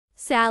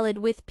salad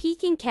with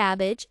Peking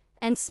cabbage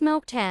and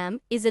smoked ham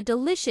is a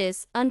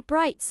delicious and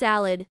bright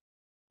salad.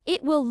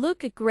 It will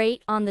look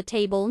great on the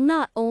table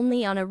not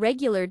only on a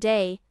regular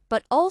day,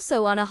 but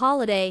also on a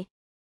holiday.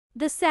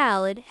 The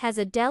salad has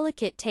a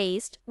delicate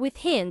taste with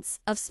hints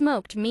of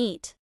smoked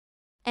meat.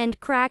 And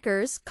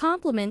crackers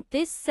complement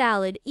this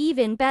salad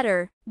even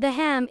better. The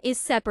ham is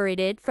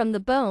separated from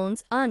the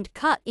bones and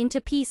cut into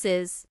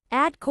pieces.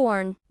 Add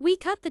corn. We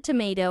cut the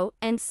tomato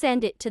and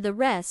send it to the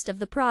rest of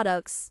the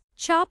products.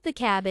 Chop the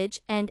cabbage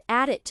and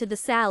add it to the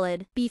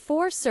salad.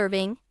 Before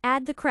serving,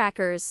 add the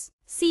crackers.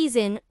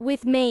 Season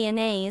with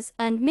mayonnaise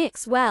and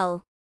mix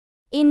well.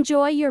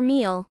 Enjoy your meal.